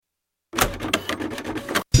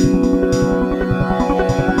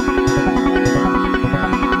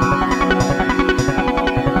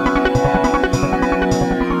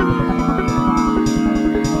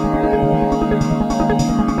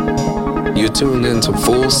tuned in to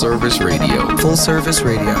Full Service Radio. Full Service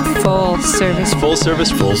Radio. Full Service. Full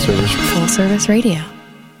Service. Full Service. Full Service Radio.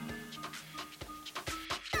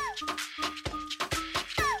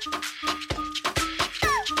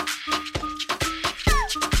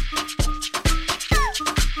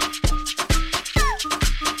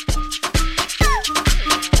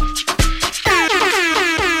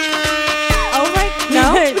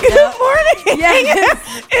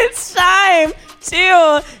 Yes, it's time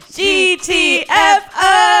to GTFO!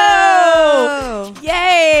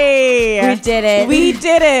 Yay! We did it. We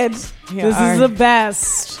did it. This is the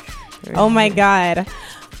best. Oh my God.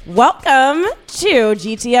 Welcome to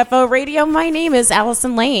GTFO Radio. My name is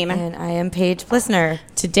Allison Lane. And I am Paige Blissner.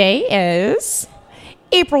 Today is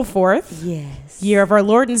April 4th. Yes. Year of our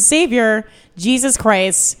Lord and Savior, Jesus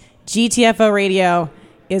Christ. GTFO Radio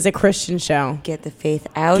is a Christian show. Get the faith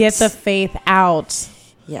out. Get the faith out.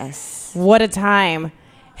 Yes. What a time.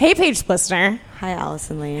 Hey, Paige Blissner. Hi,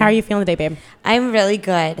 Allison Lane. How are you feeling today, babe? I'm really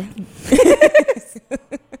good.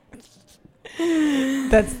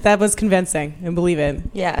 That was convincing. I believe it.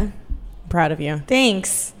 Yeah. I'm proud of you.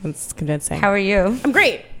 Thanks. That's convincing. How are you? I'm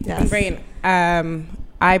great. Yes. I'm great.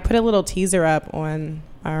 I put a little teaser up on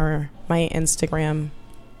my Instagram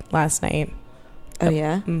last night. Oh,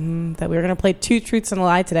 yeah? That we were going to play Two Truths and a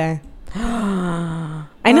Lie today. I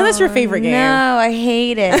know that's your favorite game. No, I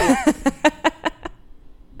hate it.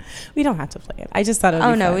 We don't have to play it. I just thought it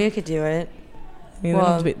would be no, fun. we could do it. I mean,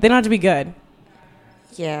 they don't have to be good.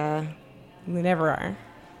 Yeah. They never are.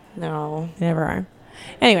 No. They never are.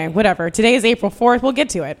 Anyway, whatever. Today is April 4th. We'll get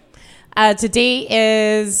to it. Today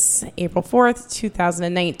is April 4th,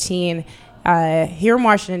 2019. Here in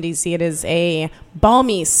Washington, D.C., it is a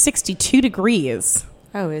balmy 62 degrees.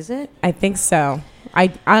 Oh, is it? I think so.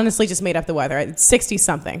 I honestly just made up the weather. It's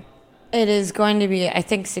 60-something. It is going to be, I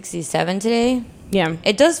think, 67 today. Yeah.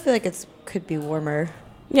 It does feel like it could be warmer.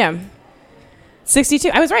 Yeah. 62.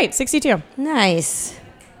 I was right. 62. Nice.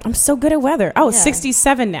 I'm so good at weather. Oh, Yeah.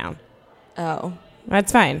 67 now. Oh.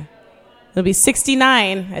 That's fine. It'll be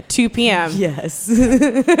 69 at 2 p.m. Yes.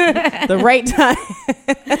 The right time.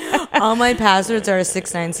 All my passwords are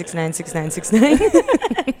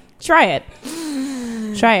 69696969. Try it.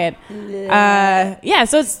 Yeah,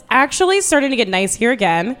 so it's actually starting to get nice here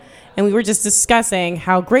again. And we were just discussing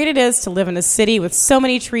how great it is to live in a city with so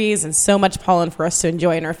many trees and so much pollen for us to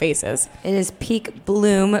enjoy in our faces. It is peak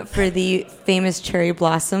bloom for the famous cherry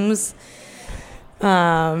blossoms,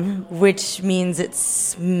 which means it's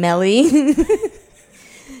smelly.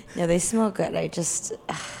 No, they smell good. I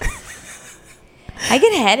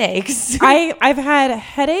get headaches. I've had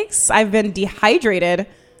headaches. I've been dehydrated,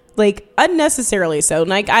 like unnecessarily so.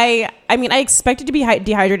 Like I expected to be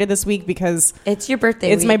dehydrated this week because It's your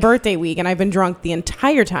birthday it's week. my birthday week and I've been drunk the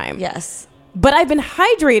entire time. Yes. But I've been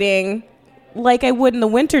hydrating like I would in the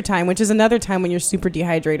winter time, which is another time when you're super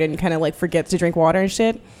dehydrated and kind of like forget to drink water and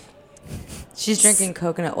shit. She's drinking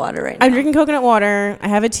coconut water right now. I'm drinking coconut water. I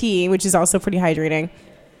have a tea, which is also pretty hydrating.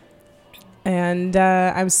 And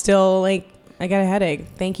I'm still like, I got a headache.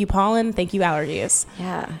 Thank you, pollen. Thank you, allergies.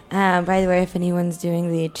 Yeah. By the way, if anyone's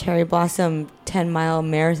doing the Cherry Blossom 10-mile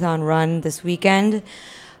marathon run this weekend,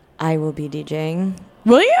 I will be DJing.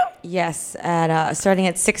 Will you? Yes, at starting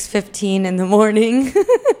at 6:15 in the morning.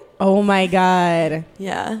 Oh my God.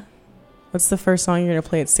 Yeah. What's the first song you're going to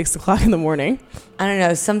play at 6 o'clock in the morning? I don't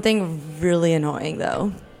know. Something really annoying,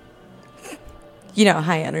 though. You know,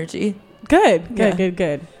 high energy.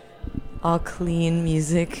 Good. All clean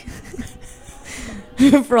music.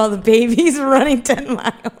 For all the babies running 10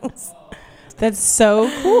 miles. That's so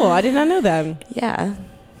cool. I did not know that. Yeah.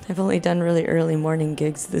 I've only done really early morning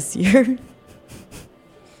gigs this year.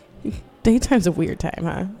 Daytime's a weird time,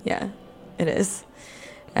 huh? Yeah, it is.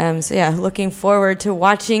 So yeah, looking forward to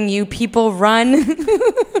watching you people run.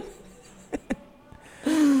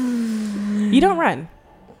 You don't run.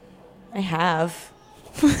 I have.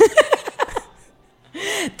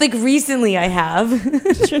 Like recently I have.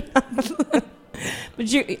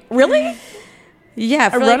 But you really? Yeah.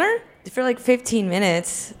 A runner? For like 15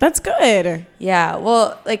 minutes. That's good. Yeah.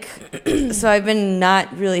 Well, like, so I've been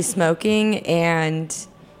not really smoking, and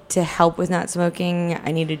to help with not smoking,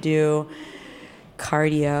 I need to do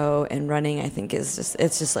cardio, and running I think it's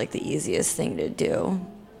just like the easiest thing to do.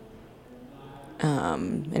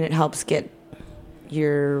 And it helps get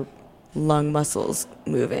your lung muscles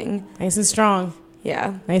moving. Nice and strong.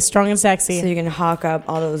 Yeah. Nice, strong, and sexy. So you can hawk up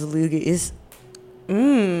all those loogies.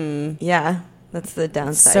 Yeah. That's the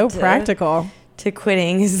downside. So practical. To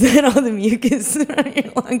quitting is that all the mucus in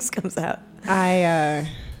your lungs comes out. I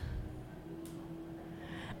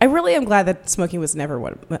I really am glad that smoking was never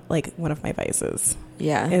one of my vices.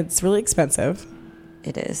 Yeah, It's really expensive.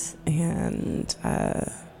 it is. And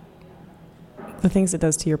the things it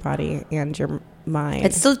does to your body and your mind.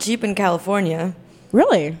 It's still cheap in California.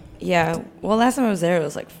 Really? Yeah. Well, last time I was there, it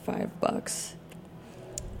was like $5.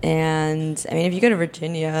 And I mean, if you go to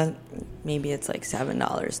Virginia, maybe it's like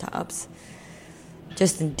 $7 tops.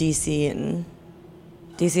 Just in DC, and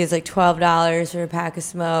DC is like $12 for a pack of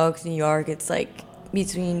smokes. New York, it's like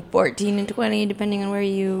between 14 and 20, depending on where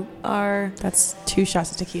you are. That's 2 shots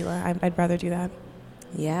of tequila. I'd rather do that.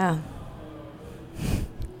 Yeah.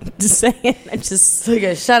 Just saying. I just It's like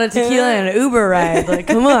a shot of tequila and an Uber ride. Like,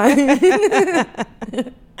 come on.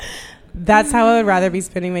 That's how I would rather be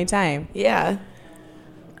spending my time. Yeah.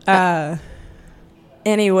 Anyways.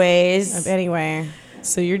 Anyways, Anyway,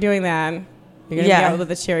 so you're doing that. You're gonna be out with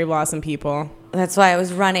the cherry blossom people. that's why I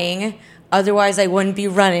was running. Otherwise, I wouldn't be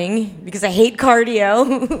running because I hate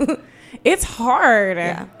cardio. It's hard.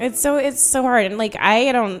 Yeah. It's so hard. And like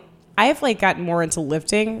I've like gotten more into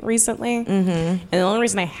lifting recently. Mm-hmm. And the only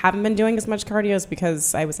reason I haven't been doing as much cardio is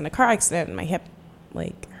because I was in a car accident and my hip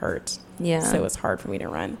like hurt. Yeah. So it was hard for me to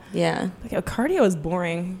run. Yeah. Like cardio is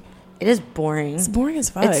boring. It is boring. It's boring as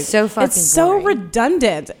fuck. It's so fucking It's so boring.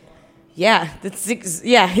 redundant. Yeah, it's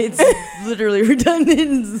literally redundant.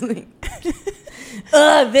 It's like,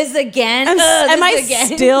 this again. Am I again.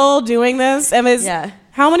 still doing this? Yeah.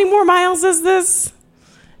 How many more miles is this?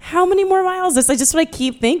 How many more miles is this? I just what I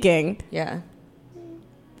keep thinking. Yeah.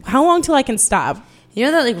 How long till I can stop? You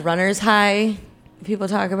know that like runner's high people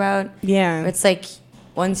talk about? Yeah. It's like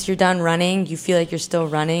once you're done running, you feel like you're still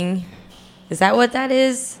running. Is that what that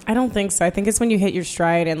is? I don't think so. I think it's when you hit your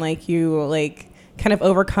stride and like you like kind of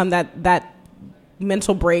overcome that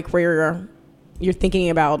mental break where you're thinking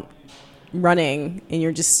about running and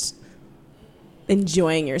you're just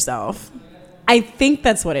enjoying yourself. I think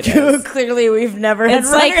that's what it is. Clearly, we've never had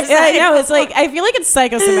It's like runner's I high. know. It's like I feel like it's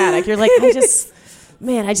psychosomatic. You're like I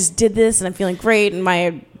just did this and I'm feeling great and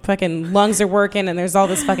my fucking lungs are working and there's all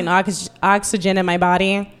this fucking oxygen in my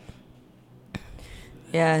body.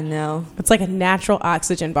 Yeah, no. It's like a natural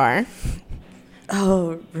oxygen bar.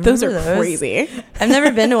 Oh, Those are remember crazy. I've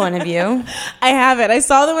never been to one of you. I haven't. I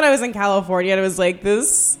saw them when I was in California and it was like,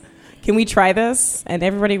 can we try this? And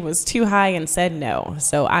everybody was too high and said no.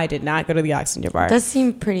 So I did not go to the oxygen bar. It does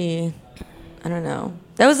seem pretty, I don't know.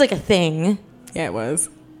 That was like a thing Yeah, it was.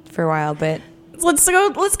 for a while, but Let's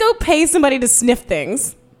go pay somebody to sniff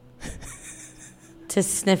things. to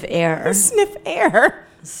sniff air, Sniff air.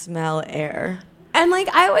 smell air. And like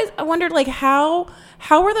I wondered like how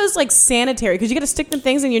are those like sanitary? Because you got to stick them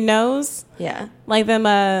things in your nose, Yeah. like them.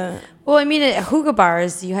 Well, I mean, at hookah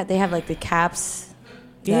bars, they have like the caps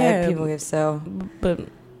that Yeah. people give. So, But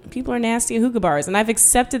people are nasty at hookah bars, and I've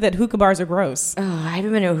accepted that hookah bars are gross. I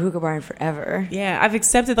haven't been to a hookah bar in forever. Yeah, I've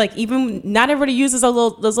accepted like even not everybody uses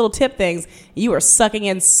those little tip things. You are sucking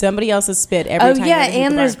in somebody else's spit every time. Yeah, you're at a hookah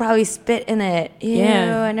and there's bar. probably spit in it. Ew,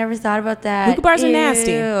 Yeah. I never thought about that. Hookah bars are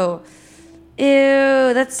nasty.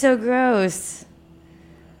 Ew, that's so gross.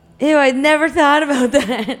 Ew, I never thought about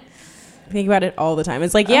that. I think about it all the time.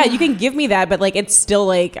 It's like, yeah, you can give me that, but like it's still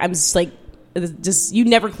like I'm just like it's just you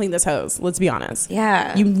never clean this hose. Let's be honest.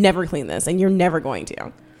 Yeah. You never clean this, and you're never going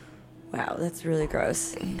to. Wow, that's really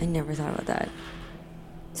gross. I never thought about that.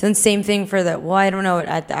 So then same thing for I don't know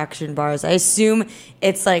at the oxygen bars. I assume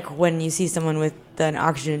it's like when you see someone with an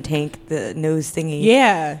oxygen tank, the nose thingy.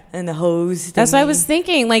 Yeah, And the hose. that's what I thingy. was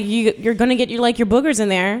thinking. Like you're gonna get your boogers in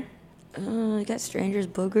there. I got strangers'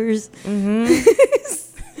 boogers. Mm-hmm.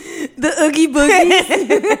 The Oogie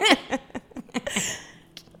Boogies.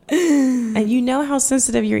 And you know how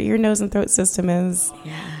sensitive your ear, nose, and throat system is.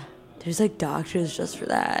 Yeah. There's like doctors just for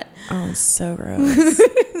that. Oh, it's so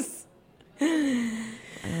gross.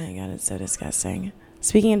 Oh my god, it's so disgusting.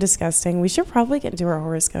 Speaking of disgusting, we should probably get into our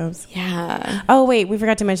horoscopes. Yeah. Oh wait, we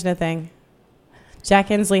forgot to mention a thing. Jack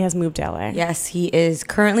Inslee has moved to LA Yes, he is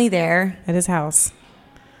currently there at his house.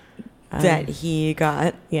 that he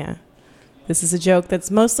got. Yeah. This is a joke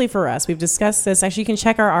that's mostly for us. We've discussed this. Actually, you can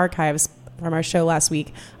check our archives from our show last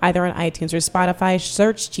week, either on iTunes or Spotify.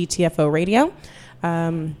 Search GTFO Radio.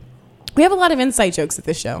 We have a lot of inside jokes at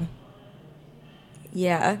this show,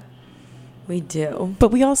 Yeah, we do.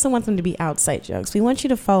 but we also want them to be outside jokes. We want you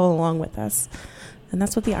to follow along with us. And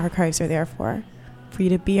that's what the archives are there for you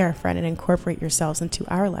to be our friend and incorporate yourselves into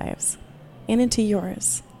our lives and into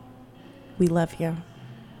yours. We love you.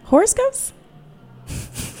 Horoscopes?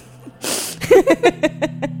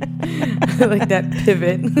 I like that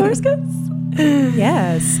pivot. Horoscopes?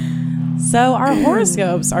 Yes. So our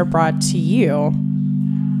horoscopes are brought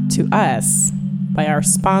to us by our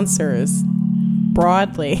sponsors,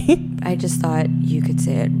 broadly. I just thought you could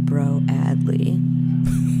say it bro-adly.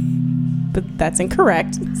 But that's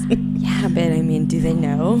incorrect. Yeah, but I mean, do they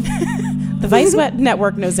know? The Vice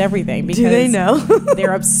Network knows everything because Do they know?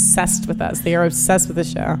 they're obsessed with us. They are obsessed with the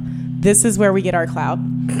show. This is where we get our clout.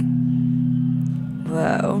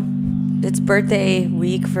 Whoa. It's birthday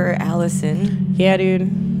week for Allison, Yeah,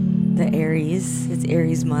 dude. the Aries. It's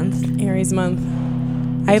Aries month. Aries month.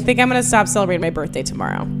 I think I'm going to stop celebrating my birthday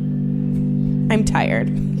tomorrow. I'm tired.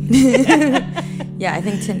 Yeah, I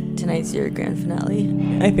think tonight's your grand finale.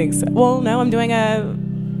 I think so. Well, no, I'm doing a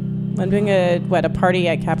party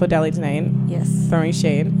at Capo Deli tonight. Yes. Throwing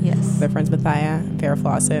shade. Yes. Their friends Mathia, Vera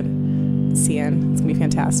Fawcett, Cian. It's going to be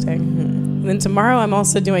fantastic. And then tomorrow I'm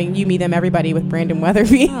also doing You Me Them Everybody with Brandon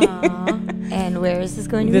Weatherby. Aw. And where is this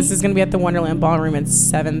going to be? This is going to be at the Wonderland Ballroom at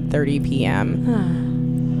 7:30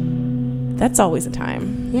 p.m. That's always a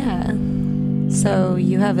time. Yeah. So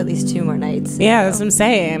you have at least 2 more nights. Yeah, that's what I'm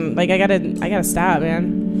saying. Like I gotta stop,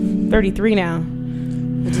 man. 33 now.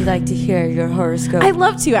 Would you like to hear your horoscope? I'd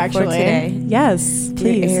love to actually. For today. Yes, Dear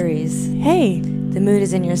please. Aries, Hey. the moon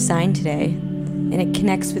is in your sign today, and it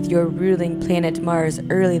connects with your ruling planet Mars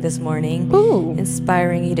early this morning, Ooh.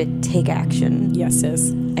 inspiring you to take action. Yes,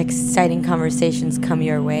 sis. Exciting conversations come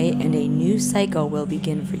your way, and a new cycle will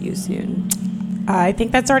begin for you soon. I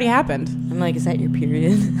think that's already happened. I'm like, is that your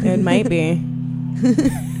period? It might be.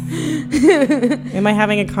 Am I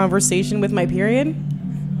having a conversation with my period?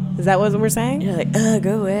 Is that what we're saying? You're like,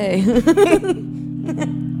 go away.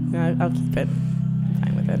 No, I'll keep it. I'm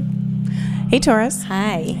fine with it. Hey, Taurus.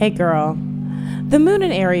 Hi. Hey, girl. The moon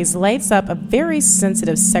in Aries lights up a very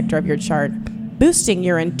sensitive sector of your chart, boosting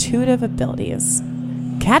your intuitive abilities.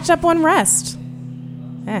 Catch up on rest.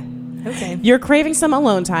 Okay. You're craving some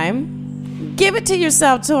alone time. Give it to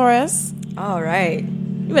yourself, Taurus. All right.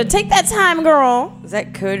 You better take that time, girl. Is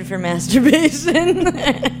that code for masturbation?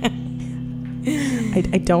 I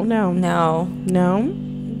don't know. No. No?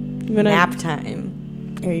 You gonna, Nap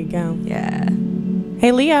time. There you go. Yeah.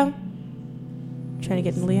 Hey, Leo. Trying to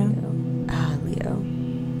get in Leo? Leo.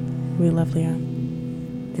 We love Leo.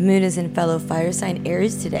 The moon is in fellow fire sign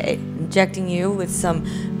Aries today, injecting you with some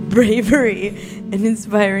bravery and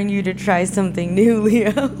inspiring you to try something new,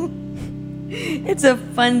 Leo. It's a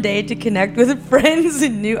fun day to connect with friends,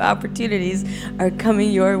 and new opportunities are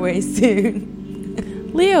coming your way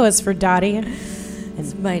soon. Leo is for Dottie.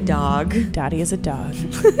 It's my dog. Dottie is a dog.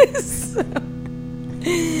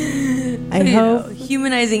 I You know, hope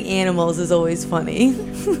humanizing animals is always funny.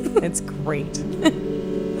 it's great.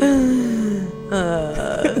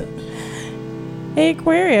 Hey,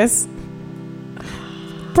 Aquarius.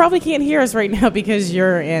 Probably can't hear us right now because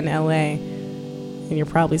you're in LA and you're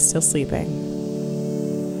probably still sleeping.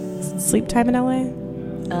 Is it sleep time in LA? I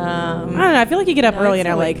don't know. I feel like you get up No, early it's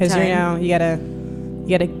in LA awake because you time. know you gotta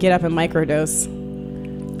get up and microdose.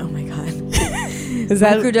 Oh my god. Is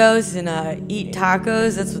that Microdose and eat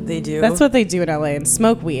tacos. That's what they do. that's what they do in LA and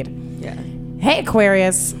smoke weed? Yeah. Hey,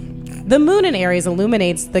 Aquarius. The moon in Aries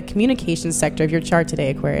illuminates the communication sector of your chart today,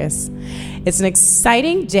 Aquarius. It's an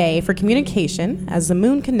exciting day for communication as the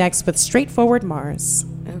moon connects with straightforward Mars.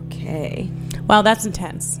 Okay. Wow, that's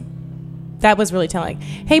intense. That was really telling.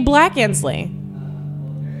 Hey, Black Inslee.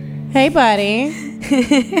 Hey, buddy.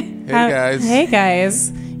 Hey guys. Hey,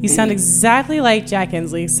 guys. You sound exactly like Jack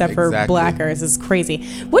Inslee, except for Exactly. blacker. This is crazy.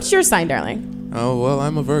 What's your sign, darling? Oh well,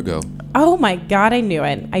 I'm a Virgo. Oh, my God, I knew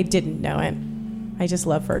it. I didn't know it. I just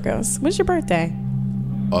love Virgos. When's your birthday?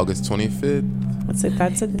 August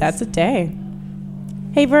 25th. That's a day.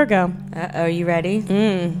 Hey, Virgo. Are you ready?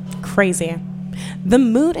 Crazy. The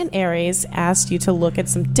moon in Aries asked you to look at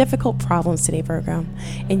some difficult problems today, Virgo,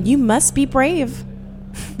 and you must be brave.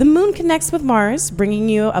 The moon connects with Mars, bringing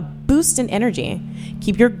you a boost in energy.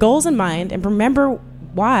 Keep your goals in mind and remember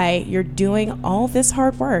why you're doing all this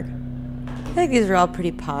hard work. I think these are all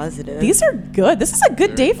pretty positive. These are good. This is a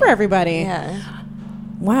good day for everybody. Yeah.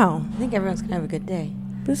 Wow, I think everyone's gonna have a good day.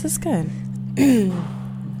 this is good.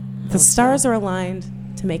 The stars are aligned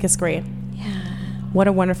to make us great. Yeah. What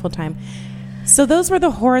a wonderful time. So those were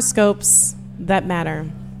the horoscopes that matter.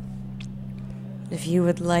 If you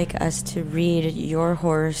would like us to read your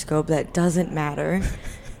horoscope that doesn't matter,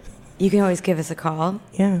 you can always give us a call.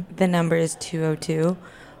 Yeah. The number is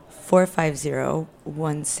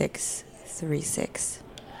 202-450-1636.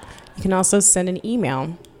 You can also send an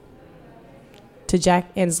email to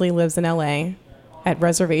Jack Inslee Lives in LA at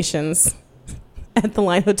reservations at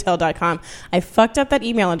thelinehotel.com. I fucked up that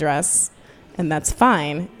email address, and that's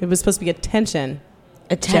fine. It was supposed to be attention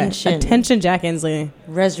Jack Inslee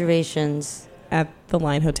Reservations. at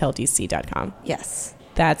thelinehoteldc.com. Yes.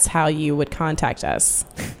 That's how you would contact us.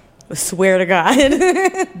 I swear to God.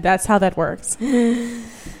 That's how that works.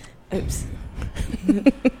 Oops.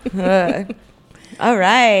 All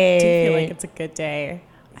right. I do feel like it's a good day.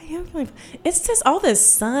 I am like, it's just all this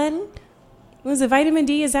sun. Was it vitamin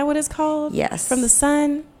D? Is that what it's called? Yes. From the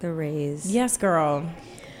sun? The rays. Yes, girl.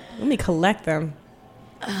 Let me collect them.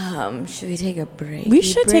 Should we take a break? We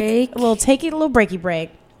should take a little breaky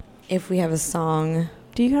break. If we have a song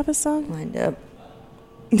Do you have a song? lined up.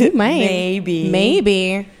 You might.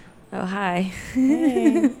 Maybe. Oh, hi.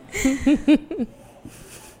 Hey.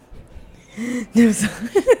 No song.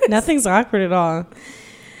 Nothing's awkward at all.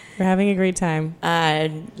 We're having a great time.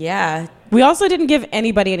 Yeah. We also didn't give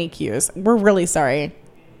anybody any cues. We're really sorry.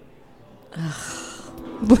 I'm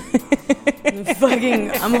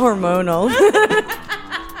hormonal.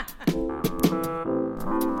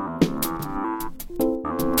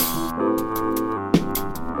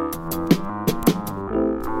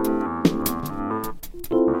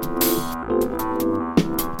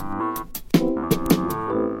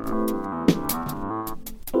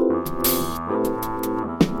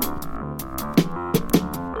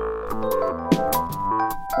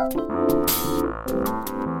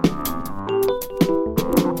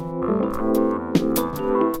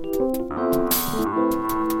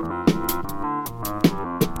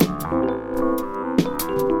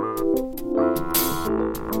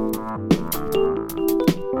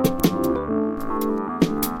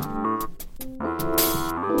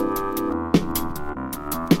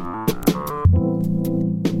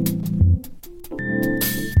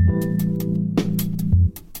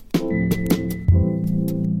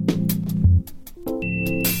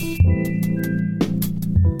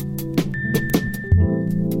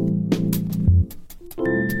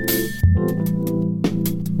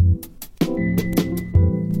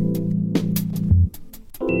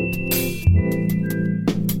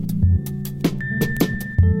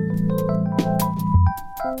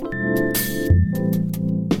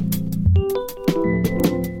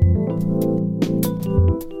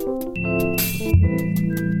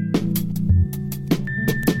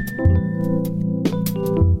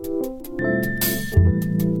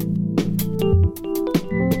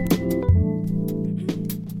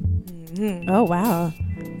 Oh, wow.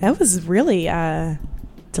 That was really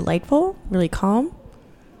delightful, really calm.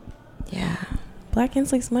 Yeah. Black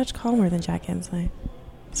Inslake's much calmer than Jack Inslake.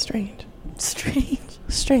 Strange.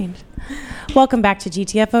 Welcome back to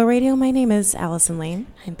GTFO Radio. My name is Allison Lane.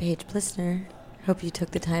 I'm Paige Plissner. Hope you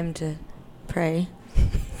took the time to pray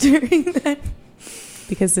during that.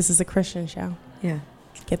 Because this is a Christian show. Yeah.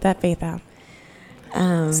 Get that faith out.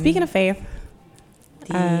 Speaking of faith.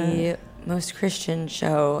 The most Christian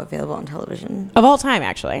show available on television. Of all time,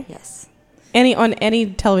 actually. Yes. On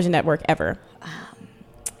any television network ever.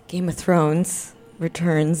 Game of Thrones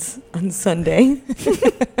returns on Sunday.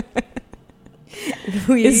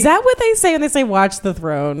 Is that what they say when they say watch the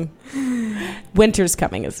throne? Winter's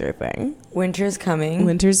coming is their thing. Winter's coming.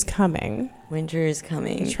 Winter's coming. Winter is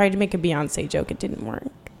coming. I tried to make a Beyonce joke. It didn't work.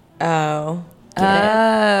 Oh. Get it?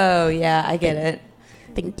 Oh, yeah, I get it.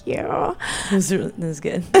 Thank you. That was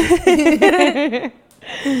good.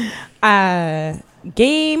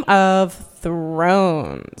 Game of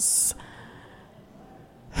Thrones.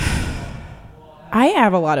 I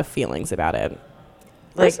have a lot of feelings about it.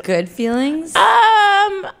 Like good feelings?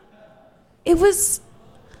 It was.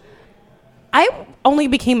 I only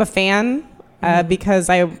became a fan because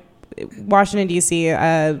Washington D.C.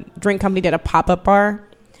 Drink Company did a pop-up bar.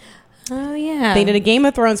 Oh yeah, they did a Game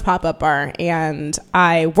of Thrones pop-up bar, and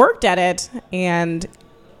I worked at it, and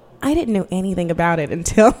I didn't know anything about it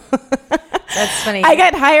until that's funny. I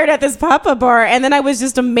got hired at this pop-up bar, and then I was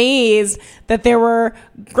just amazed that there were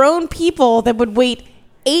grown people that would wait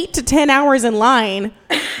 8 to 10 hours in line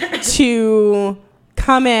to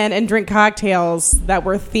come in and drink cocktails that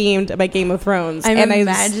were themed by Game of Thrones. I'm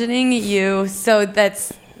imagining you. So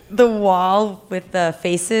that's the wall with the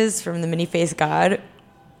faces from the Mini Face God.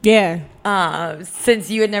 Yeah. Since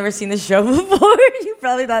you had never seen the show before, you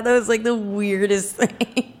probably thought that was like the weirdest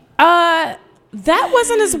thing. That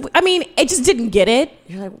wasn't as. I mean, I just didn't get it.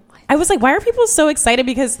 You're like, what? I was like, why are people so excited?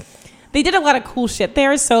 Because they did a lot of cool shit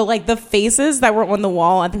there. So like the faces that were on the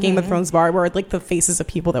wall at the Game of Thrones bar were like the faces of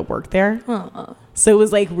people that worked there. So it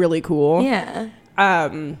was like really cool. Yeah.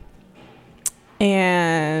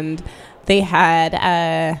 And they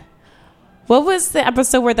had what was the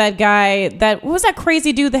episode where that guy what was that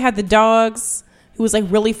crazy dude that had the dogs who was like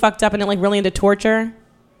really fucked up and like really into torture?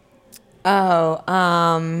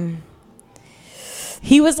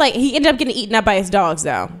 He was like he ended up getting eaten up by his dogs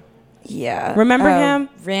though. Yeah. Remember him?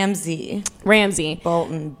 Ramsay Bolton.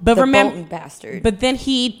 Bolton. But the remember Bolton bastard. But then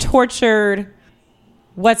he tortured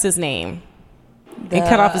what's his name? And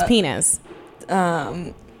cut off his penis.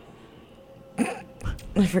 I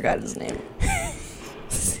forgot his name.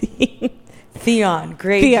 Theon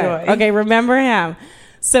Greyjoy. Okay, remember him.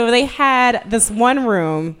 So they had this one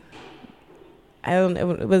room. I don't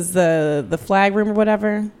know. It was the flag room or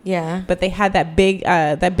whatever. Yeah. But they had that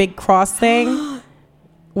big cross thing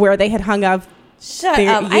where they had hung up. Shut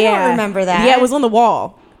up. I don't remember that. Yeah, it was on the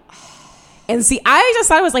wall. And see, I just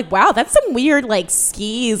thought it was like, wow, that's some weird like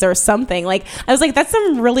skis or something. Like, I was like, that's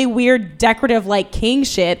some really weird decorative like king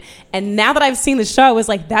shit. And now that I've seen the show, I was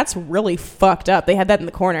like, that's really fucked up. They had that in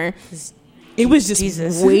the corner. It was just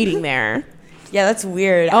Jesus. waiting there. Yeah, that's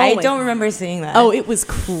weird. Oh I my- don't remember seeing that. Oh, it was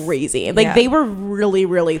crazy. Like, Yeah. they were really,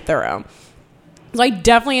 really thorough. So I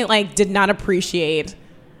definitely like did not appreciate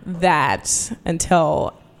that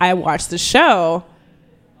until I watched the show.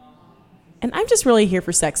 And I'm just really here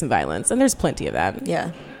for sex and violence, and there's plenty of that. Yeah.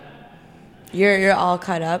 You're all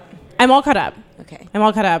caught up? I'm all caught up. Okay. I'm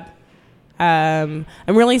all caught up. I'm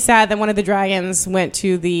really sad that one of the dragons went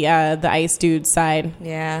to the ice dude side.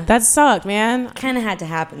 Yeah. That sucked, man. kind of had to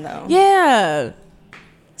happen, though. Yeah.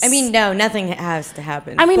 I mean, no, nothing has to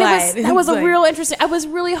happen. I mean, but that was a like- real interesting. I was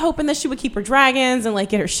really hoping that she would keep her dragons and like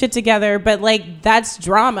get her shit together, but like that's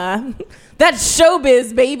drama. That's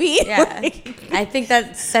showbiz, baby. Yeah. I think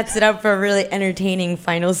that sets it up for a really entertaining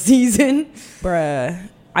final season. Bruh.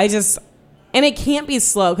 And it can't be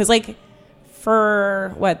slow because like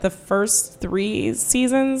for what, the first 3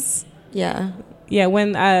 seasons? Yeah. Yeah,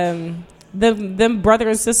 when them brother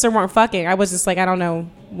and sister weren't fucking, I was just like, I don't know,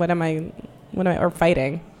 or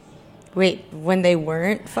fighting. Wait, when they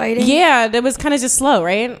weren't fighting? Yeah, it was kind of just slow,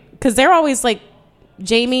 right? Because they're always like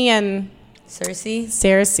Jamie and Cersei?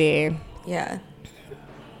 Cersei. Yeah.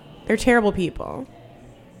 They're terrible people.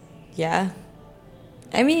 Yeah.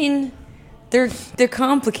 I mean, they're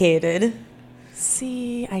complicated.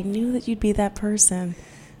 See, I knew that you'd be that person.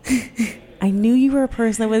 I knew you were a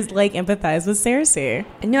person that was like empathize with Cersei.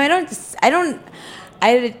 No,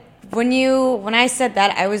 when I said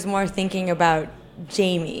that, I was more thinking about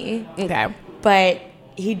Jamie. Okay. But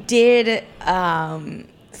he did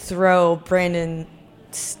throw Bran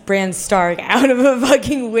Stark out of a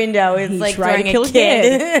fucking window. It's like throwing a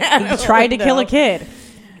kid. He tried to kill a kid.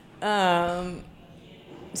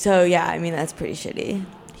 So yeah, I mean that's pretty shitty.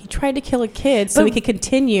 He tried to kill a kid so But- he could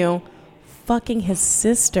continue fucking his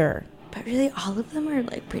sister. But really, all of them are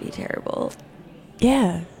like pretty terrible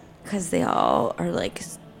Yeah. because they all are like.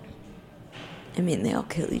 I mean, they all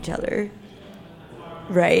kill each other,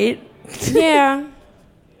 right? Yeah.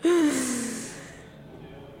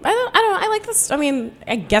 I like this. I mean,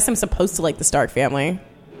 I guess I'm supposed to like the Stark family.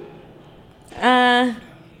 I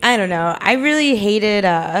don't know. I really hated.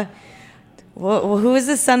 Who was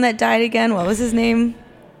the son that died again? What was his name?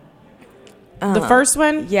 The first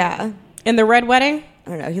one Yeah, in the Red Wedding. I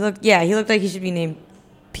don't know. He looked like he should be named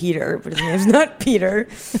Peter, but his name's not Peter.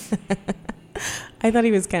 I thought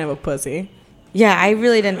he was kind of a pussy. Yeah, I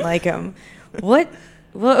really didn't like him. What?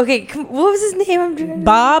 Well, okay. What was his name? I'm trying to-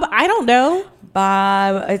 Bob, I don't know.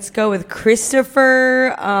 Bob. Let's go with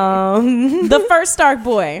Christopher. The first Stark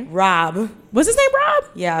boy. Rob. Was his name Rob?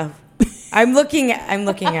 Yeah. I'm looking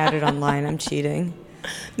at it online. I'm cheating.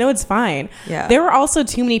 No, it's fine. Yeah. There were also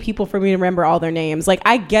too many people for me to remember all their names. Like,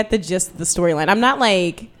 I get the gist of the storyline. I'm not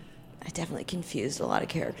like, I definitely confused a lot of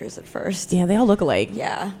characters at first. yeah, they all look alike.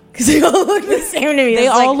 Yeah, because they all look the same to me. They It's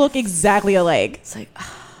all like, look exactly alike. It's like,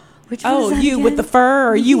 which one is Oh, that you again? with the fur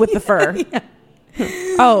or you with the fur?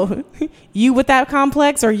 Oh, you with that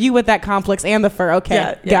complex or you with that complex and the fur? Okay,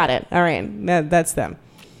 Yeah. got it. All right, that's them.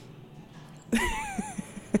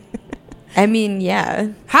 I mean, yeah.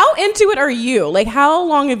 How into it are you? Like, how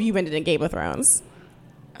long have you been in Game of Thrones?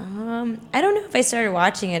 I don't know if I started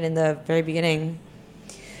watching it in the very beginning.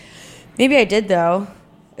 Maybe I did though.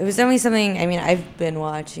 It was only something. I mean, I've been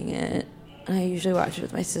watching it. I usually watch it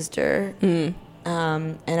with my sister, and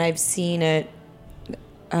I've seen it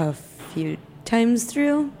a few times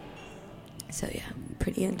through. So yeah, I'm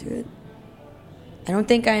pretty into it. I don't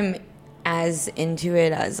think I'm as into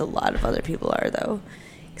it as a lot of other people are though.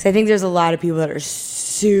 Because I think there's a lot of people that are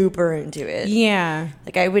super into it. Yeah.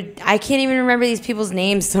 Like I can't even remember these people's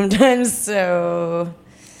names sometimes. So,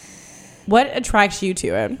 What attracts you to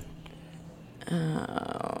it?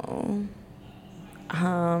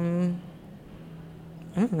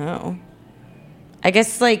 I don't know. I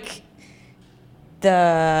guess like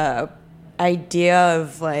the idea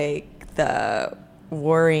of like the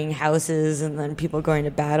warring houses and then people going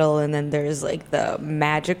to battle and then there's like the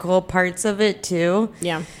magical parts of it too.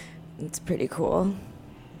 Yeah, It's pretty cool.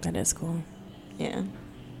 that is cool. Yeah.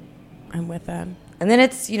 I'm with that. And then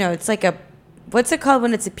it's, it's like a what's it called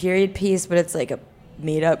when it's a period piece, but it's like a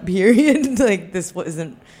made up period? Like this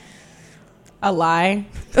wasn't a lie.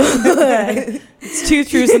 It's two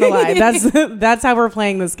truths and a lie. That's how we're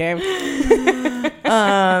playing this game. Yeah,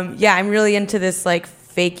 I'm really into this like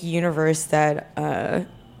fake universe that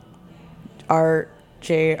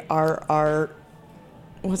RJRR,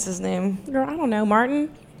 what's his name? Girl, I don't know.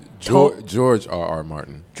 Martin? George R.R.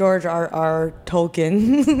 Martin. George R.R.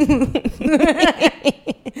 Tolkien.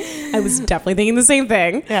 I was definitely thinking the same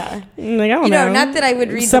thing. Yeah. Like, I don't know. Not that I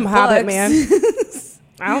would read some the Hobbit books. man.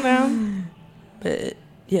 I don't know. But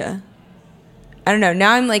yeah. I don't know.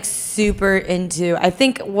 Now I'm like super into, I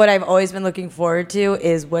think what I've always been looking forward to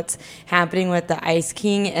is what's happening with the Ice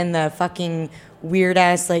King and the fucking weird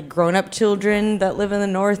ass like grown up children that live in the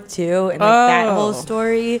north too. And like that whole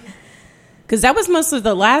story. Because that was most of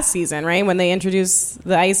the last season, right? When they introduced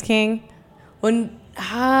the Ice King. When,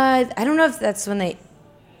 I don't know if that's when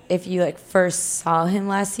if you like first saw him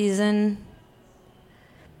last season,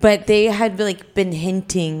 but they had like been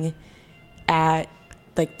hinting at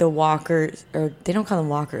like the walkers, or they don't call them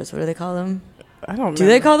walkers. What do they call them? I don't know. Do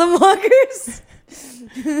they call them walkers?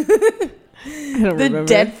 I don't The remember.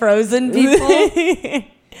 dead frozen people.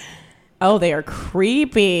 Oh, they are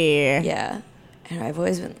creepy. Yeah. And I've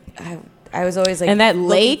always been, I was always like, And that looking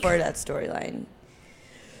lake? for that storyline.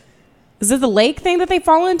 Is it the lake thing that they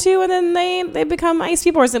fall into and then they become ice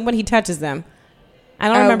people, or is it when he touches them? I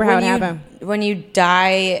don't remember how it happened. When you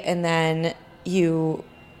die and then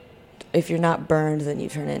if you're not burned, then you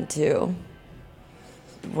turn into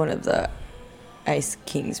one of the Ice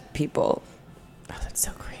King's people. Oh, that's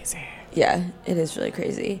so crazy. Yeah, it is really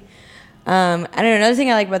crazy. I don't know. Another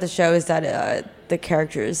thing I like about the show is that the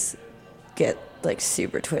characters get like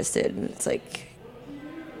super twisted, and it's like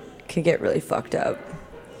can get really fucked up.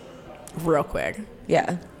 Real quick.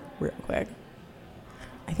 Yeah. Real quick.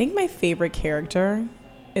 I think my favorite character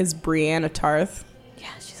is Brienne of Tarth. Yeah,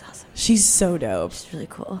 she's awesome. She's so dope. She's really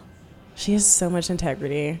cool. She has so much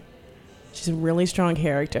integrity. She's a really strong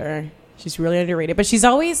character. She's really underrated. But she's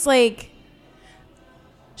always like...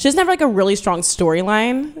 She doesn't have like a really strong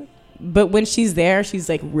storyline. But when she's there, she's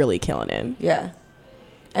like really killing it. Yeah.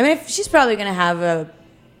 I mean, she's probably going to have a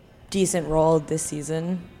decent role this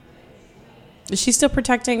season. Is she still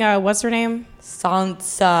protecting, what's her name?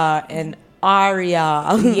 Sansa and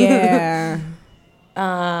Arya. Yeah.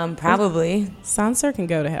 Probably. Sansa can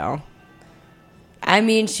go to hell. I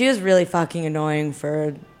mean, she was really fucking annoying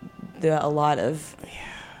for a lot of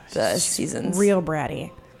the seasons. Real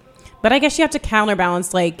bratty. But I guess you have to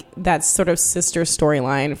counterbalance like that sort of sister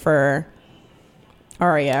storyline for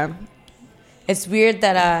Arya, It's weird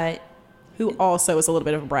that, who also is a little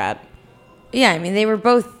bit of a brat. yeah, I mean, they were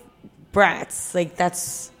both brats. Like,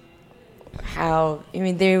 that's how, I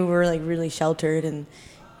mean, they were like really sheltered, and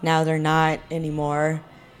now they're not anymore.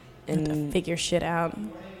 And to And figure shit out.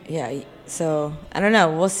 yeah, so I don't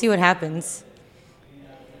know. We'll see what happens.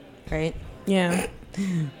 Right? Yeah.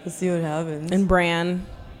 We'll see what happens. And Bran.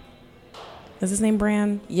 Is his name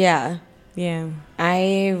Bran? Yeah. Yeah.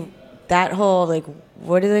 That whole, like,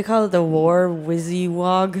 what do they call it? The war wogging?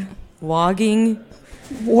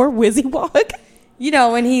 War Wizzywog? You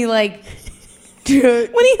know, when he, like...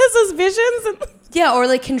 When he has those visions? yeah, or,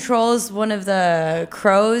 like, controls one of the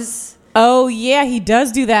crows. Oh, yeah, he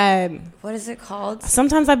does do that. What is it called?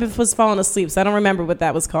 Sometimes I was falling asleep, so I don't remember what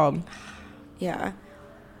that was called. Yeah.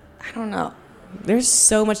 I don't know. There's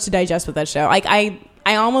so much to digest with that show. Like, I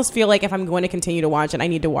almost feel like if I'm going to continue to watch it, I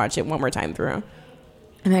need to watch it one more time through.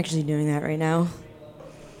 I'm actually doing that right now.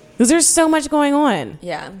 Because there's so much going on.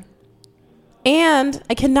 Yeah. And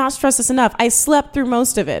I cannot stress this enough. I slept through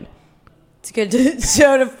most of it. It's a good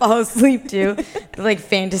show to fall asleep to. The, like,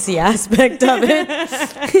 fantasy aspect of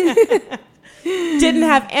it. Didn't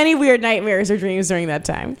have any weird nightmares or dreams during that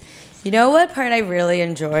time. You know what part I really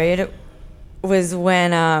enjoyed was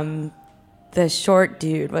when the short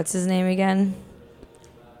dude, what's his name again?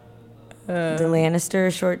 The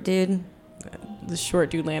Lannister short dude. The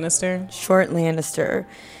short dude Lannister. Short Lannister.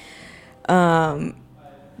 I'm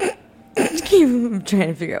trying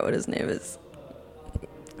to figure out what his name is.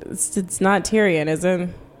 It's not Tyrion, is it?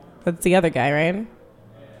 That's the other guy, right?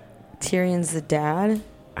 Tyrion's the dad?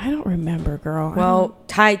 I don't remember, girl. Well,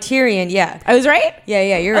 Tyrion, yeah. I was right?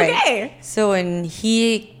 Yeah, you're right. Okay. So when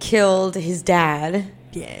he killed his dad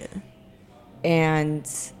Yeah. and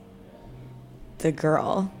the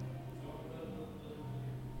girl.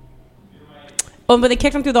 Oh, but they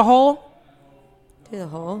kicked him through the hole? Through the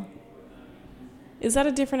hole? Is that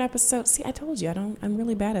a different episode? See, I told you, I'm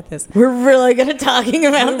really bad at this. We're really good at talking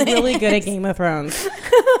about We're this. really good at Game of Thrones.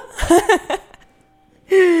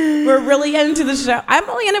 We're really into the show. I'm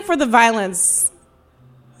only in it for the violence,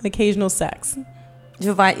 and occasional sex.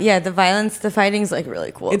 The violence, the fighting's like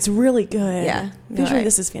really cool. It's really good. Yeah. Visually, No,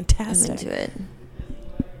 this is I'm fantastic. into it.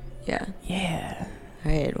 Yeah. Yeah.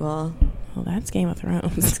 All right. Well, that's Game of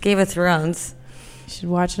Thrones. that's Game of Thrones. You should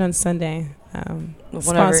watch it on Sunday. Whatever.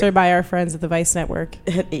 Sponsored by our friends at the Vice Network.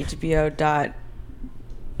 At HBO.com.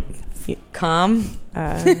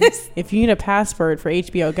 If you need a password for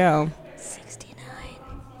HBO Go,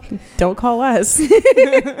 69. don't call us.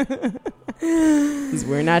 'Cause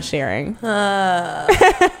we're not sharing.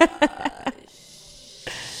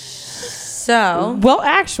 So, Well,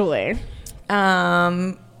 actually,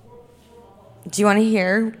 do you want to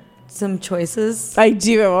hear some choices I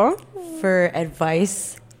do. for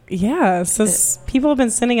advice? Yeah. So people have been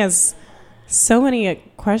sending us so many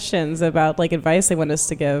questions about like advice they want us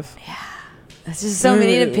to give. There's just so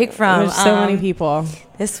many to pick from. There's so many people.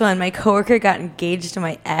 This one, my coworker got engaged to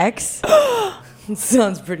my ex.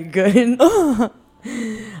 Sounds pretty good. I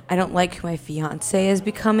don't like who my fiance is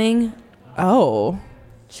becoming. Oh,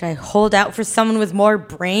 Should I hold out for someone with more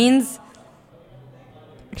brains?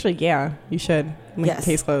 actually, yeah, you should. Make Yes.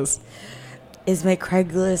 the case closed. Is my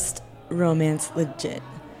Craigslist romance legit?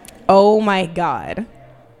 Oh my God.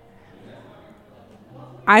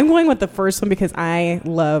 I'm going with the first one because I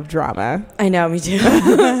love drama. I know, me too.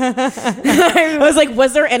 I was like,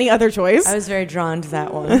 was there any other choice? I was very drawn to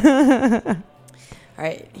that one. All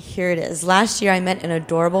right, here it is. Last year, I met an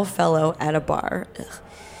adorable fellow at a bar.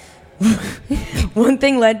 One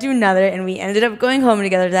thing led to another, and we ended up going home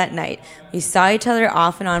together that night. We saw each other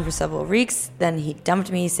off and on for several weeks. Then he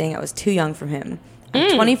dumped me, saying I was too young for him.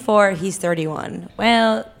 I'm 24, he's 31.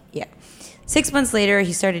 Well, yeah. 6 months later,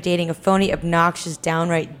 he started dating a phony, obnoxious,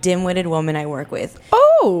 downright dim-witted woman I work with.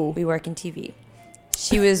 Oh. We work in TV.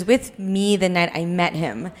 She was with me the night I met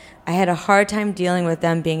him. I had a hard time dealing with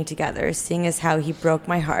them being together, seeing as how he broke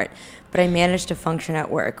my heart. But I managed to function at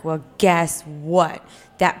work. Well, guess what?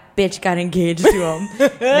 That bitch got engaged to him.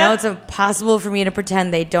 Now it's impossible for me to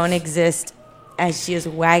pretend they don't exist, as she is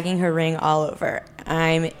wagging her ring all over.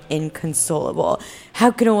 I'm inconsolable.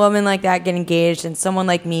 How can a woman like that get engaged and someone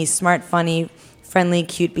like me, smart, funny, friendly,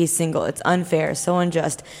 cute, be single? It's unfair, so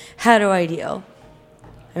unjust. How do I deal?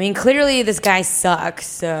 I mean, clearly this guy sucks,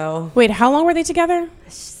 so... Wait, how long were they together?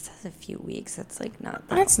 It's just a few weeks. That's, like, not...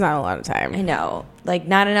 That's not a lot of time. I know. Like,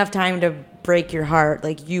 not enough time to break your heart.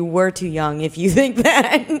 Like, you were too young if you think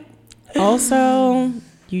that. Also,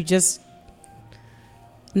 you just...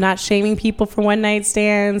 Not shaming people for one night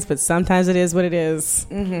stands, but sometimes it is what it is.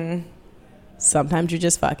 Mm-hmm. Sometimes you're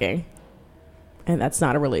just fucking. And that's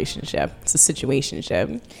not a relationship. It's a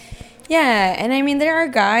situationship. Yeah, and I mean, there are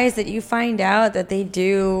guys that you find out that they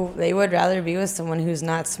would rather be with someone who's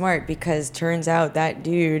not smart, because turns out that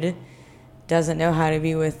dude doesn't know how to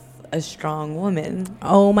be with a strong woman.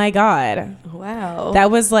 Oh my God. Wow.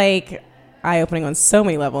 That was like eye-opening on so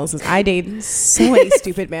many levels. 'Cause I date so many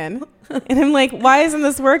stupid men. And I'm like, why isn't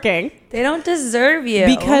this working? They don't deserve you.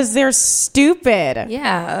 Because they're stupid.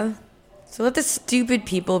 Yeah. So let the stupid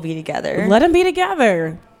people be together. Let them be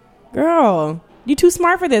together. Girl, you too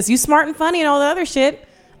smart for this. You smart and funny and all the other shit.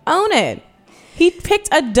 Own it. He picked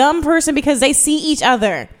a dumb person because they see each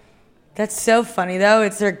other. That's so funny, though.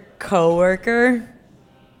 It's their coworker.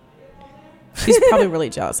 She's probably really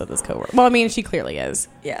jealous of this coworker. Well, I mean, she clearly is.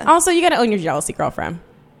 Yeah. Also, you got to own your jealousy, girlfriend.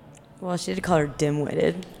 Well, she did call her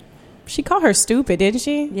dim-witted. She called her stupid, didn't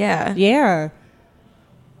she? Yeah. Yeah.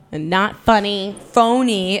 And not funny.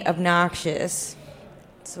 Phony, obnoxious.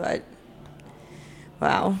 That's what...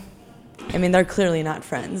 Wow. I mean, they're clearly not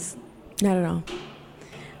friends. Not at all.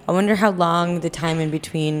 I wonder how long the time in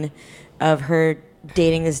between of her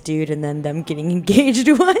dating this dude and then them getting engaged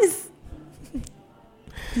was.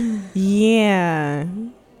 Yeah.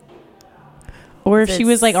 Or if she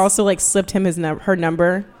was like also like slipped him her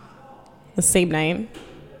number the same night.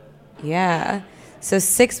 Yeah. So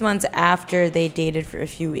 6 months after they dated for a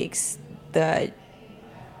few weeks, the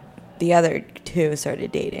other two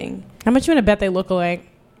started dating. How much you want to bet they look alike?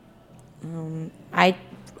 I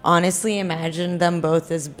honestly imagine them both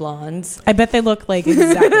as blondes. I bet they look like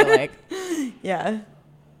exactly alike. Yeah.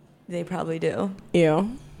 They probably do.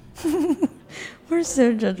 Ew. We're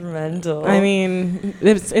so judgmental. I mean,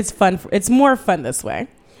 it's fun. It's more fun this way.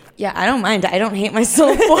 Yeah, I don't mind. I don't hate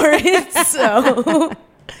myself for it. So...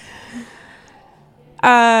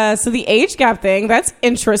 So the age gap thing, that's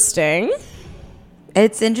interesting.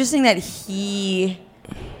 It's interesting that he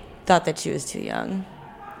thought that she was too young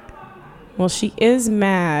Well, she is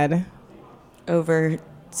mad. over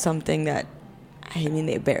something that, I mean,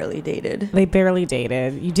 they barely dated. They barely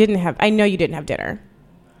dated. I know you didn't have dinner.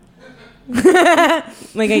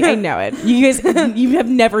 Like, I know it. You guys, you have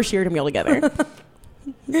never shared a meal together.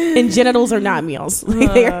 And genitals are not meals.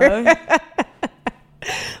 Like, they are,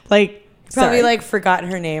 like, Probably sorry. like forgot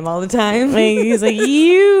her name all the time. Like, he's like,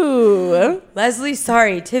 you. Leslie,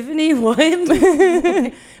 sorry. Tiffany,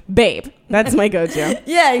 what? Babe. That's my go-to.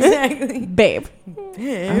 Yeah, exactly. Babe.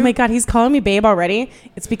 Oh my God, he's calling me babe already?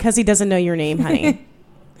 It's because he doesn't know your name, honey.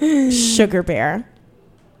 Sugar bear.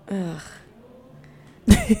 Ugh.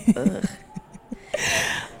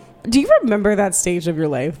 Do you remember that stage of your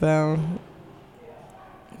life, though?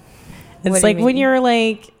 What It's do you like when mean? you're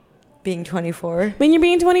like, Being 24. when you're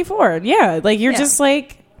being 24. Yeah. Like, you're Yeah. just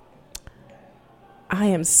like, I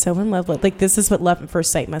am so in love with, like, this is what love at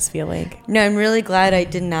first sight must feel like. No, I'm really glad I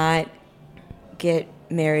did not get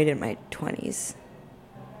married in my 20s.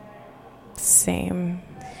 Same.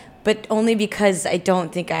 But only because I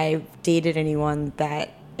don't think I dated anyone that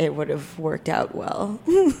it would have worked out well.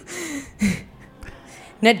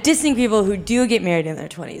 Not dissing people who do get married in their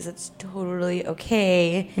 20s. It's totally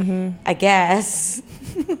okay, I guess.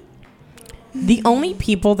 The only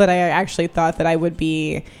people that I actually thought that I would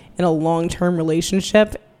be in a long-term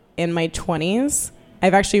relationship in my 20s,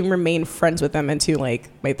 I've actually remained friends with them into like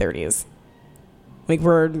my 30s. Like,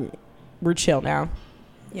 we're chill now.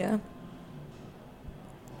 Yeah.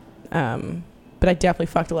 But I definitely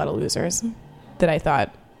fucked a lot of losers that I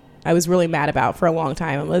thought I was really mad about for a long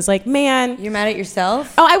time. I was like, man. You're mad at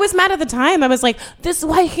yourself? Oh, I was mad at the time. I was like,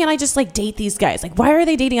 why can't I just like date these guys? Like, why are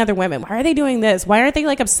they dating other women? Why are they doing this? Why aren't they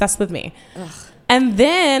like obsessed with me? Ugh. And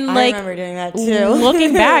then I like remember doing that too.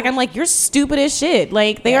 looking back, I'm like, you're stupid as shit.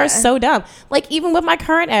 Like, they are so dumb. Like, even with my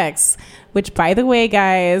current ex, which, by the way,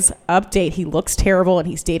 guys, update, he looks terrible and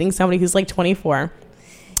he's dating somebody who's like 24.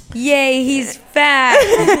 Yay, he's fat.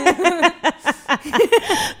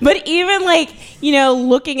 But even like, you know,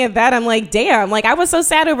 looking at that, I'm like, damn, like, I was so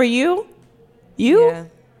sad over you. You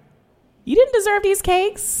didn't deserve these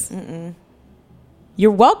cakes.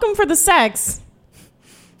 You're welcome for the sex,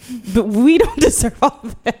 but we don't deserve all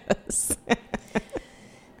of this.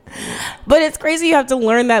 But it's crazy you have to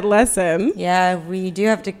learn that lesson. Yeah, we do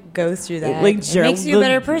have to go through that. Like, it makes you a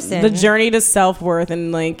better person. The journey to self-worth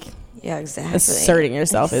and like Yeah, exactly. asserting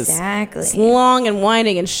yourself is exactly long and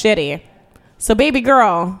winding and shitty. So, baby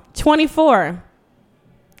girl, 24,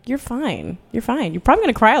 you're fine. You're fine. You're probably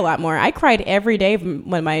going to cry a lot more. I cried every day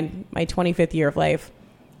when my 25th year of life.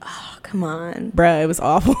 Oh, come on. Bruh, it was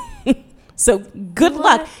awful. So, good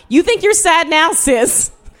luck. You think you're sad now,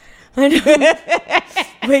 sis. I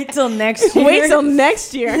know. Wait till next year. Wait till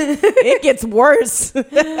next year. It gets worse. Isn't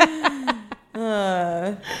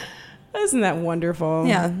that wonderful?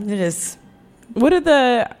 Yeah, it is. What did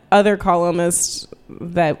the other columnists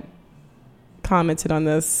that commented on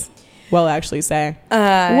this actually say?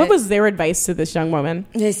 What was their advice to this young woman?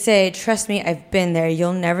 They say, trust me, I've been there.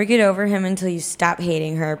 You'll never get over him until you stop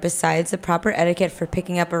hating her. Besides, the proper etiquette for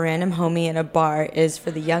picking up a random homie in a bar is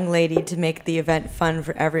for the young lady to make the event fun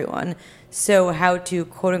for everyone. So how to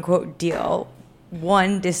quote-unquote deal.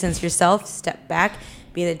 1, distance yourself, step back,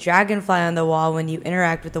 be the dragonfly on the wall when you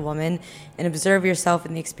interact with a woman, and observe yourself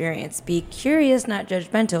in the experience. Be curious, not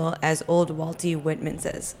judgmental, as old Walty Whitman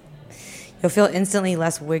says. You'll feel instantly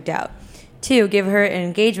less wigged out. 2, give her an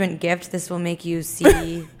engagement gift. This will make you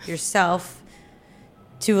see yourself,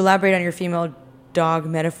 to elaborate on your female dog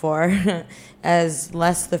metaphor, as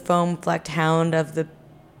less the foam-flecked hound of the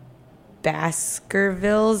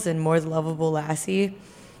Baskervilles and more the lovable lassie.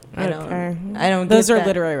 I don't. Those get are that.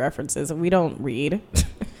 literary references. We don't read.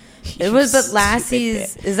 It was, but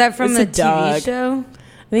Lassie's. Is that from It's a a dog. TV show?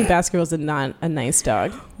 I think Baskerville's not a nice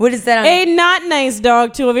dog. What is that? On? A not nice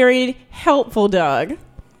dog to a very helpful dog.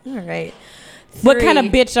 All right. What kind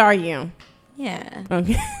of 3. bitch are you? Yeah.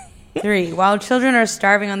 Okay. 3. While children are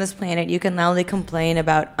starving on this planet, you can loudly complain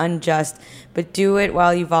about unjust, but do it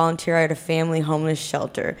while you volunteer at a family homeless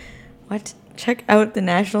shelter. What? Check out the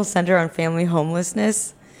National Center on Family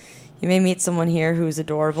Homelessness. You may meet someone here who's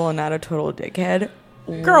adorable and not a total dickhead.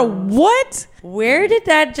 Girl, what? Where did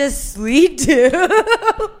that just lead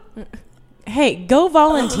to? Hey, go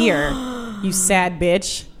volunteer, you sad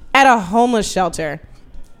bitch, at a homeless shelter.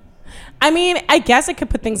 I mean, I guess it could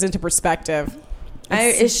put things into perspective.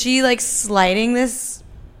 Is she like slighting this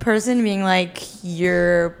person, being like,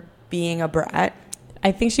 you're being a brat?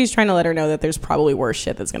 I think she's trying to let her know that there's probably worse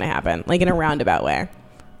shit that's going to happen, like in a roundabout way.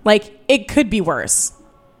 Like, it could be worse.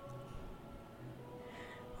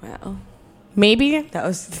 Wow. Maybe.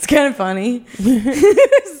 It's kind of funny.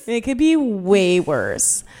 It could be way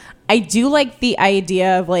worse. I do like the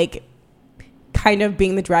idea of like kind of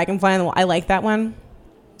being the dragonfly on the wall. I like that one.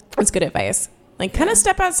 It's good advice. Like, kind of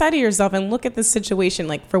step outside of yourself and look at this situation,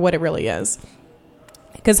 like, for what it really is.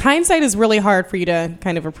 Because hindsight is really hard for you to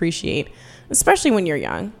kind of appreciate, especially when you're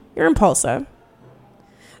young. You're impulsive.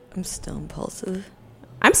 I'm still impulsive.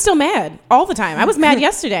 I'm still mad all the time. I was mad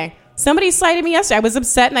yesterday. Somebody slighted me yesterday. I was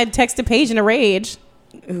upset and I'd texted Paige in a rage.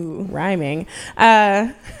 Ooh, rhyming.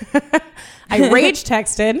 I rage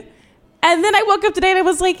texted. And then I woke up today and I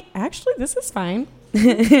was like, actually, this is fine.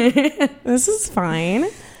 This is fine.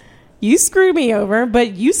 You screwed me over,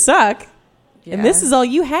 but you suck. Yeah. And this is all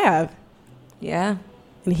you have. Yeah.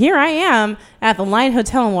 And here I am at the Line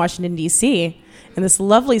Hotel in Washington, D.C. in this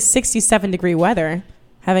lovely 67-degree weather,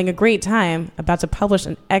 having a great time, about to publish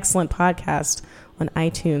an excellent podcast on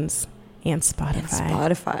iTunes and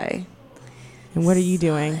Spotify. And what are you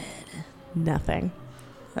doing? Nothing.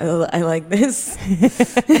 I like this.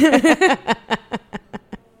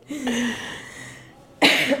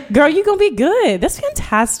 Girl, you gonna be good. That's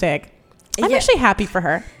fantastic. I'm actually happy for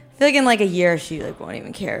her. I feel like in like a year she like won't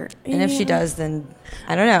even care. And if she does, then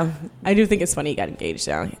I don't know. I do think it's funny you got engaged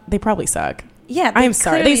now. They probably suck. Yeah, I am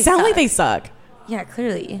sorry. They sound like they suck. Yeah,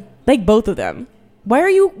 clearly. Like both of them. Why are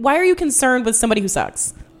you concerned with somebody who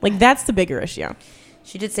sucks? Like, that's the bigger issue.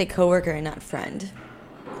 She did say coworker and not friend.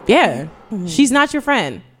 Yeah. Mm-hmm. She's not your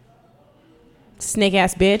friend. Snake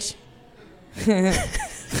ass bitch.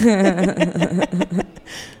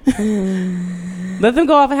 Let them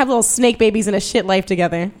go off and have little snake babies and a shit life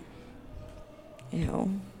together.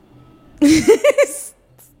 Ew.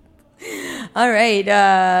 All right.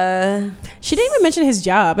 She didn't even mention his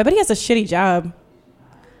job. I bet he has a shitty job.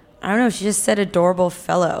 I don't know. She just said adorable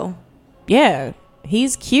fellow. Yeah.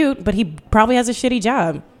 He's cute, but he probably has a shitty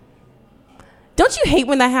job. Don't you hate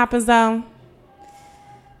when that happens, though?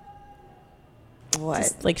 What?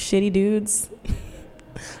 Just, like, shitty dudes.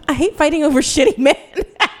 I hate fighting over shitty men.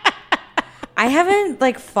 I haven't,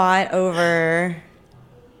 like, fought over...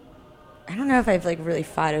 I don't know if I've, like, really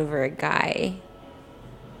fought over a guy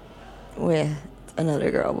with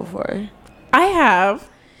another girl before. I have.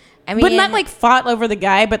 I mean... But not, like, fought over the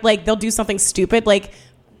guy, but, like, they'll do something stupid. Like,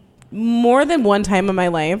 more than one time in my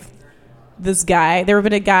life, there have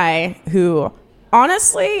been a guy who,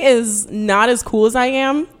 honestly, is not as cool as I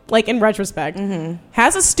am, like, in retrospect. Mm-hmm.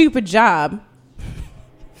 Has a stupid job.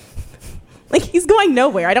 Like, he's going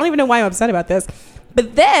nowhere. I don't even know why I'm upset about this.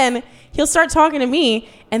 But then he'll start talking to me,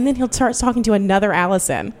 and then he'll start talking to another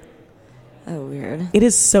Allison. Oh, weird. It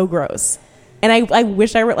is so gross. And I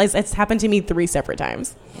wish I realized it's happened to me 3 separate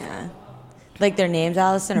times. Yeah. Like, their name's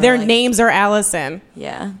Allison? Or their like, names are Allison.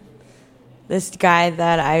 Yeah. This guy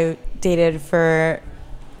that I dated for,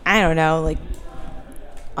 I don't know, like,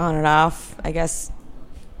 on and off, I guess,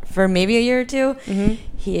 for maybe a year or two, mm-hmm.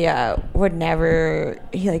 He would never,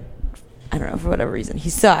 I don't know, for whatever reason, he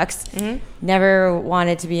sucks. Mm-hmm. Never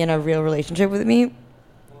wanted to be in a real relationship with me.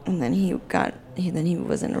 And then he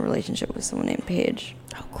was in a relationship with someone named Paige.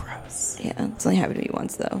 Oh, gross. Yeah, it's only happened to me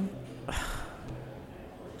once, though.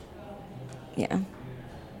 Yeah.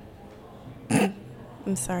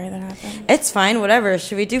 I'm sorry that happened. It's fine, whatever.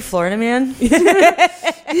 Should we do Florida Man?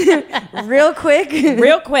 Real quick.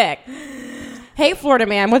 Hey, Florida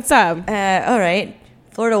Man, what's up? All right.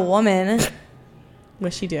 Florida woman.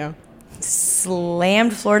 What'd she do?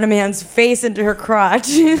 Slammed Florida Man's face into her crotch.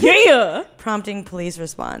 Yeah. Prompting police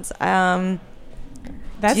response. That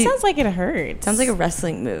sounds like it hurts. Sounds like a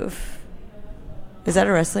wrestling move. Is that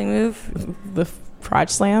a wrestling move? The crotch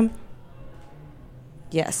slam?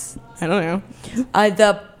 Yes. I don't know.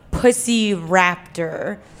 The pussy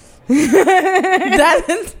raptor.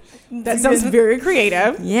 That sounds very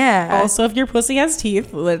creative. Yeah. Also, if your pussy has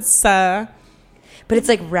teeth, let's... But it's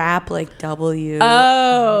like rap, like W.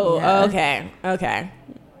 Oh, yeah. Okay.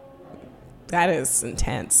 That is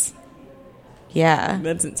intense. Yeah.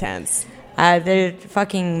 That's intense. They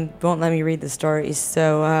fucking won't let me read the stories.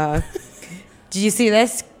 So, did you see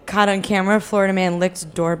this? Caught on camera, Florida man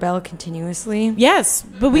licked doorbell continuously. Yes,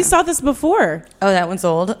 but we saw this before. Oh, that one's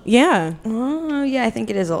old? Yeah. Oh, yeah, I think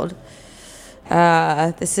it is old.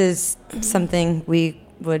 This is something we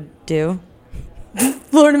would do.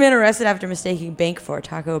 Florida man arrested after mistaking bank for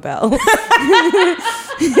Taco Bell.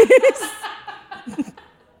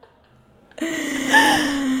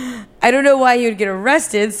 I don't know why he would get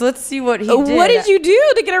arrested, so let's see what he did. What did you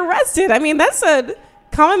do to get arrested? I mean, that's a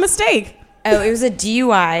common mistake. Oh, it was a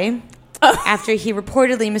DUI after he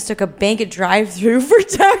reportedly mistook a bank drive-thru for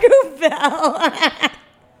Taco Bell.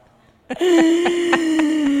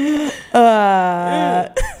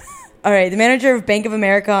 All right, the manager of Bank of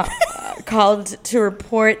America called to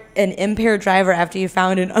report an impaired driver after he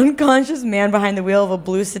found an unconscious man behind the wheel of a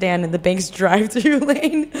blue sedan in the bank's drive-through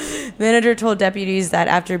lane. The manager told deputies that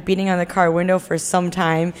after beating on the car window for some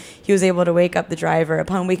time, he was able to wake up the driver.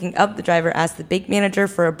 Upon waking up, the driver asked the bank manager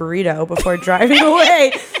for a burrito before driving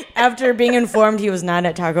away after being informed he was not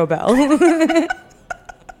at Taco Bell.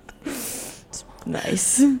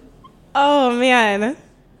 Nice. Oh, man.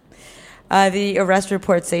 The arrest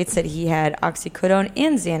report states that he had oxycodone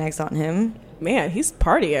and Xanax on him. Man, he's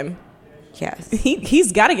partying. Yes.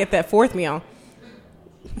 He's got to get that fourth meal.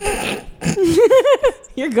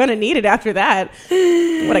 You're going to need it after that.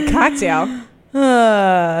 What a cocktail.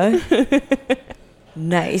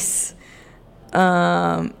 Nice.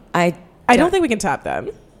 I don't think we can top that.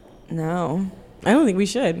 No. I don't think we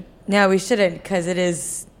should. No, we shouldn't, because it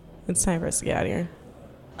is... It's time for us to get out of here.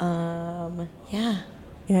 Yeah.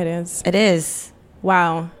 Yeah, it is. It is.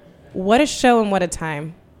 Wow. What a show and what a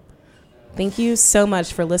time. Thank you so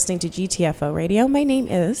much for listening to GTFO Radio. My name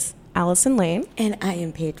is Allison Lane. And I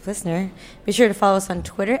am Paige Plisner. Be sure to follow us on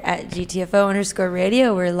Twitter at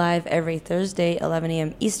GTFO_radio. We're live every Thursday, 11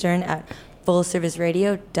 a.m. Eastern at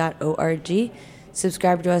fullserviceradio.org.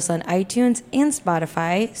 Subscribe to us on iTunes and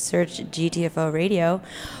Spotify. Search GTFO Radio.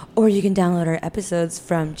 Or you can download our episodes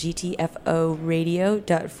from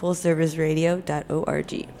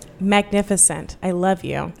gtforadio.fullserviceradio.org. Magnificent. I love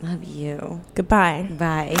you. Love you. Goodbye.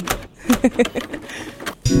 Bye.